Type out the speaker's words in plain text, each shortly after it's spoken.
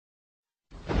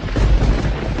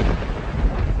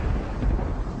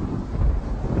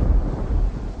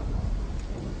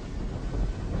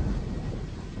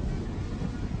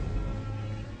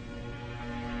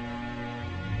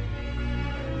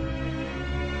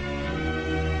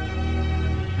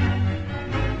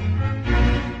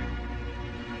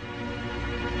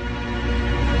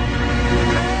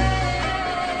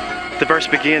The verse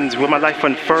begins with my life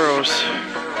unfurls.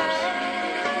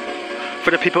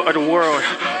 For the people of the world,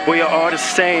 we are all the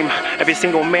same. Every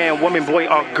single man, woman, boy,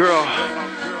 or girl.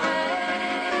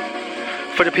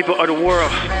 For the people of the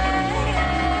world,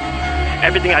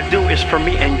 everything I do is for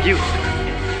me and you.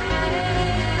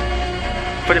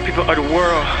 For the people of the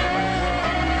world,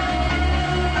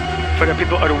 for the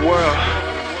people of the world.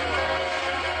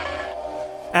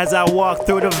 As I walk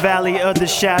through the valley of the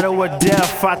shadow of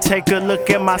death, I take a look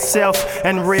at myself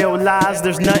and realize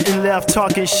there's nothing left.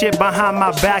 Talking shit behind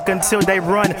my back until they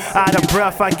run out of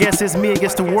breath. I guess it's me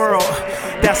against the world.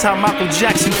 That's how Michael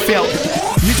Jackson felt.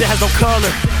 Music has no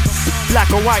color, black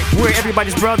or white, we're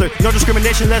everybody's brother. No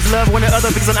discrimination, let's love one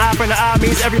another, because an eye for an eye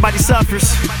means everybody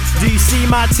suffers. Do you see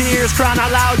my tears crying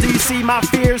out loud? Do you see my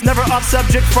fears? Never off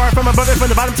subject, far from above it, from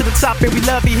the bottom to the top, and we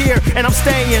love you here, and I'm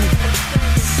staying.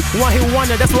 One hit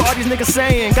wonder, that's what all these niggas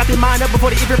saying. Got their mind up before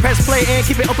they even press play, and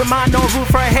keep it open mind, no room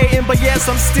for hating. But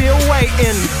yes, I'm still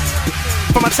waiting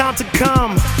for my time to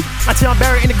come. Until I'm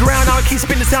buried in the ground, I'll keep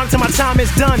spitting this down until my time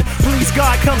is done. Please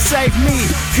God, come save me.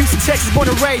 Houston, Texas, born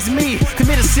and raised me.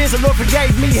 Committed sins, the Lord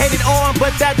forgave me. Hated on,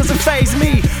 but that doesn't faze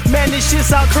me. Man, this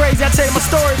shit's all crazy. I tell you my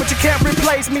story, but you can't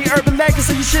replace me. Urban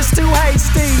legacy, you shit's too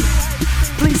hasty.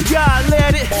 Please God,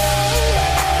 let it.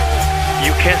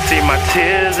 You can't see my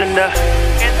tears in the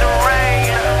rain.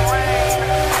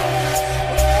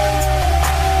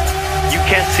 You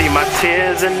can't see my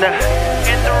tears in the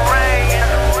rain.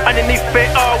 Underneath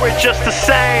it all, we're just the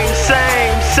same.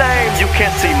 You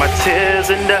can't see my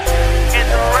tears in the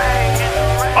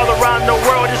rain. All around the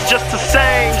world is just the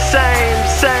same.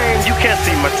 You can't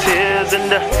see my tears in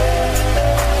the.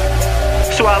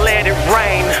 So I let it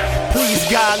rain. Please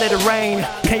God, let it rain.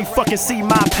 Can't fucking see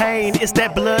my pain. It's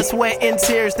that blood, sweat, and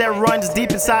tears that runs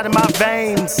deep inside of my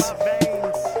veins.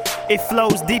 It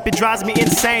flows deep, it drives me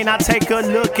insane. I take a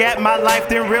look at my life,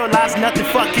 then realize nothing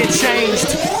fucking changed.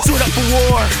 Suit up for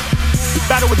war,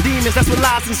 battle with demons, that's what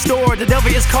lies in store. The devil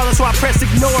is calling, so I press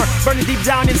ignore. Burning deep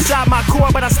down inside my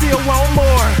core, but I still want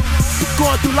more.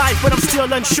 Going through life, but I'm still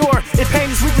unsure. If pain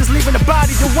is weakness leaving the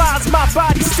body, then why is my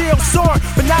body still sore?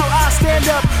 But now I stand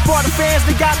up for the fans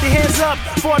that got their hands up,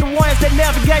 for the ones that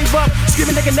never gave up,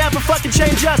 screaming they can never fucking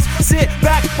change us. Sit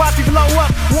back, watch me blow up.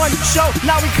 One show,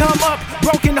 now we come up.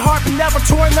 Broken heart, but never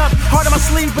torn up. Heart on my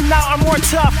sleeve, but now I'm more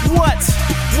tough. What?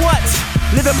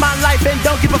 Living my life and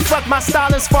don't give a fuck. My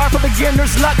style is far from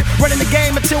beginner's luck. Running the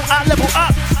game until I level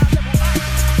up.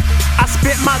 I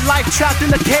spent my life trapped in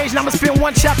a cage, now I'ma spend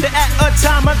one chapter at a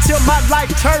time until my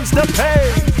life turns the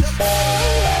page.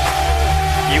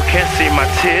 You can't see my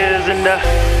tears in the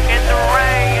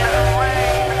rain.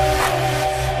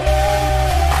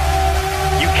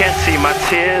 You can't see my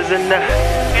tears in the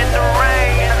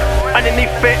rain.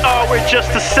 Underneath it all, we're just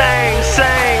the same.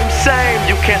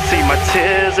 You can't see my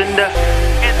tears in the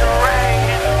rain.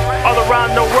 All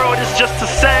around the world is just the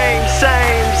same.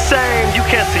 You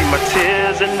can't see my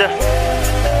tears in the.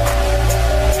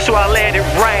 So I let it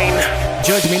rain.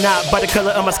 Judge me not by the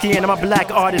color of my skin. I'm a black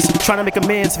artist trying to make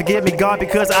amends. Forgive me, God,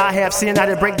 because I have sinned. I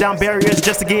had to break down barriers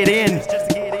just to get in.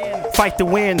 Fight to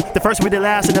win. The first will be the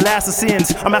last, and the last of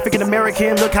sins. I'm African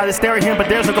American. Look how they stare at him, but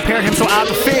there's no compare him, so I'll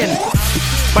defend.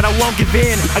 But I won't give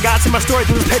in. I gotta tell my story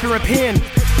through this paper and pen.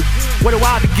 Where do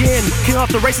I begin? Kill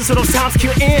off the races so those times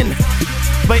kill in.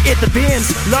 But it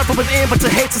depends. Love from within, but to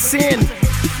hate to sin.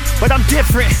 But I'm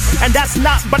different, and that's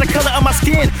not by the color of my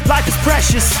skin. Life is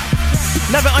precious.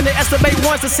 Never underestimate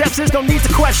one's deceptions, don't need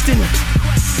to question.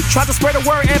 Try to spread the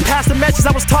word and pass the message,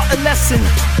 I was taught a lesson.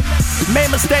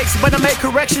 Made mistakes, but I made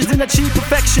corrections, then achieved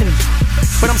perfection.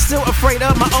 But I'm still afraid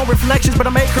of my own reflections, but I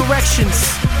made corrections.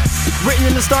 Written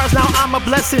in the stars, now I'm a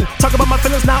blessing. Talk about my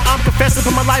feelings, now I'm confessing.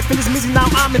 Put my life in this music, now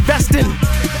I'm investing.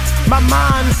 My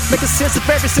mind making sense of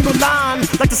every single line.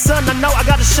 Like the sun, I know I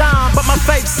gotta shine, but my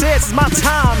faith says it's my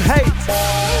time. Hey,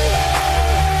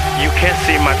 you can't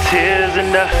see my tears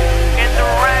in the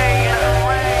rain.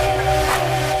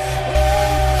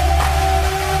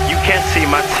 You can't see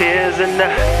my tears in the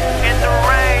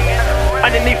rain.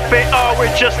 Underneath it all,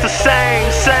 we're just the same.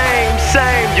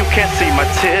 You can't see my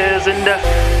tears in the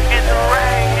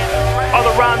rain. All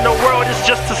around the world is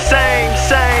just the same.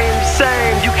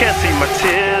 You can't see my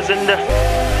tears in the.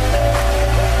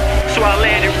 So I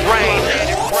let it rain.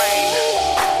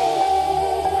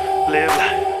 Live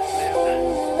life.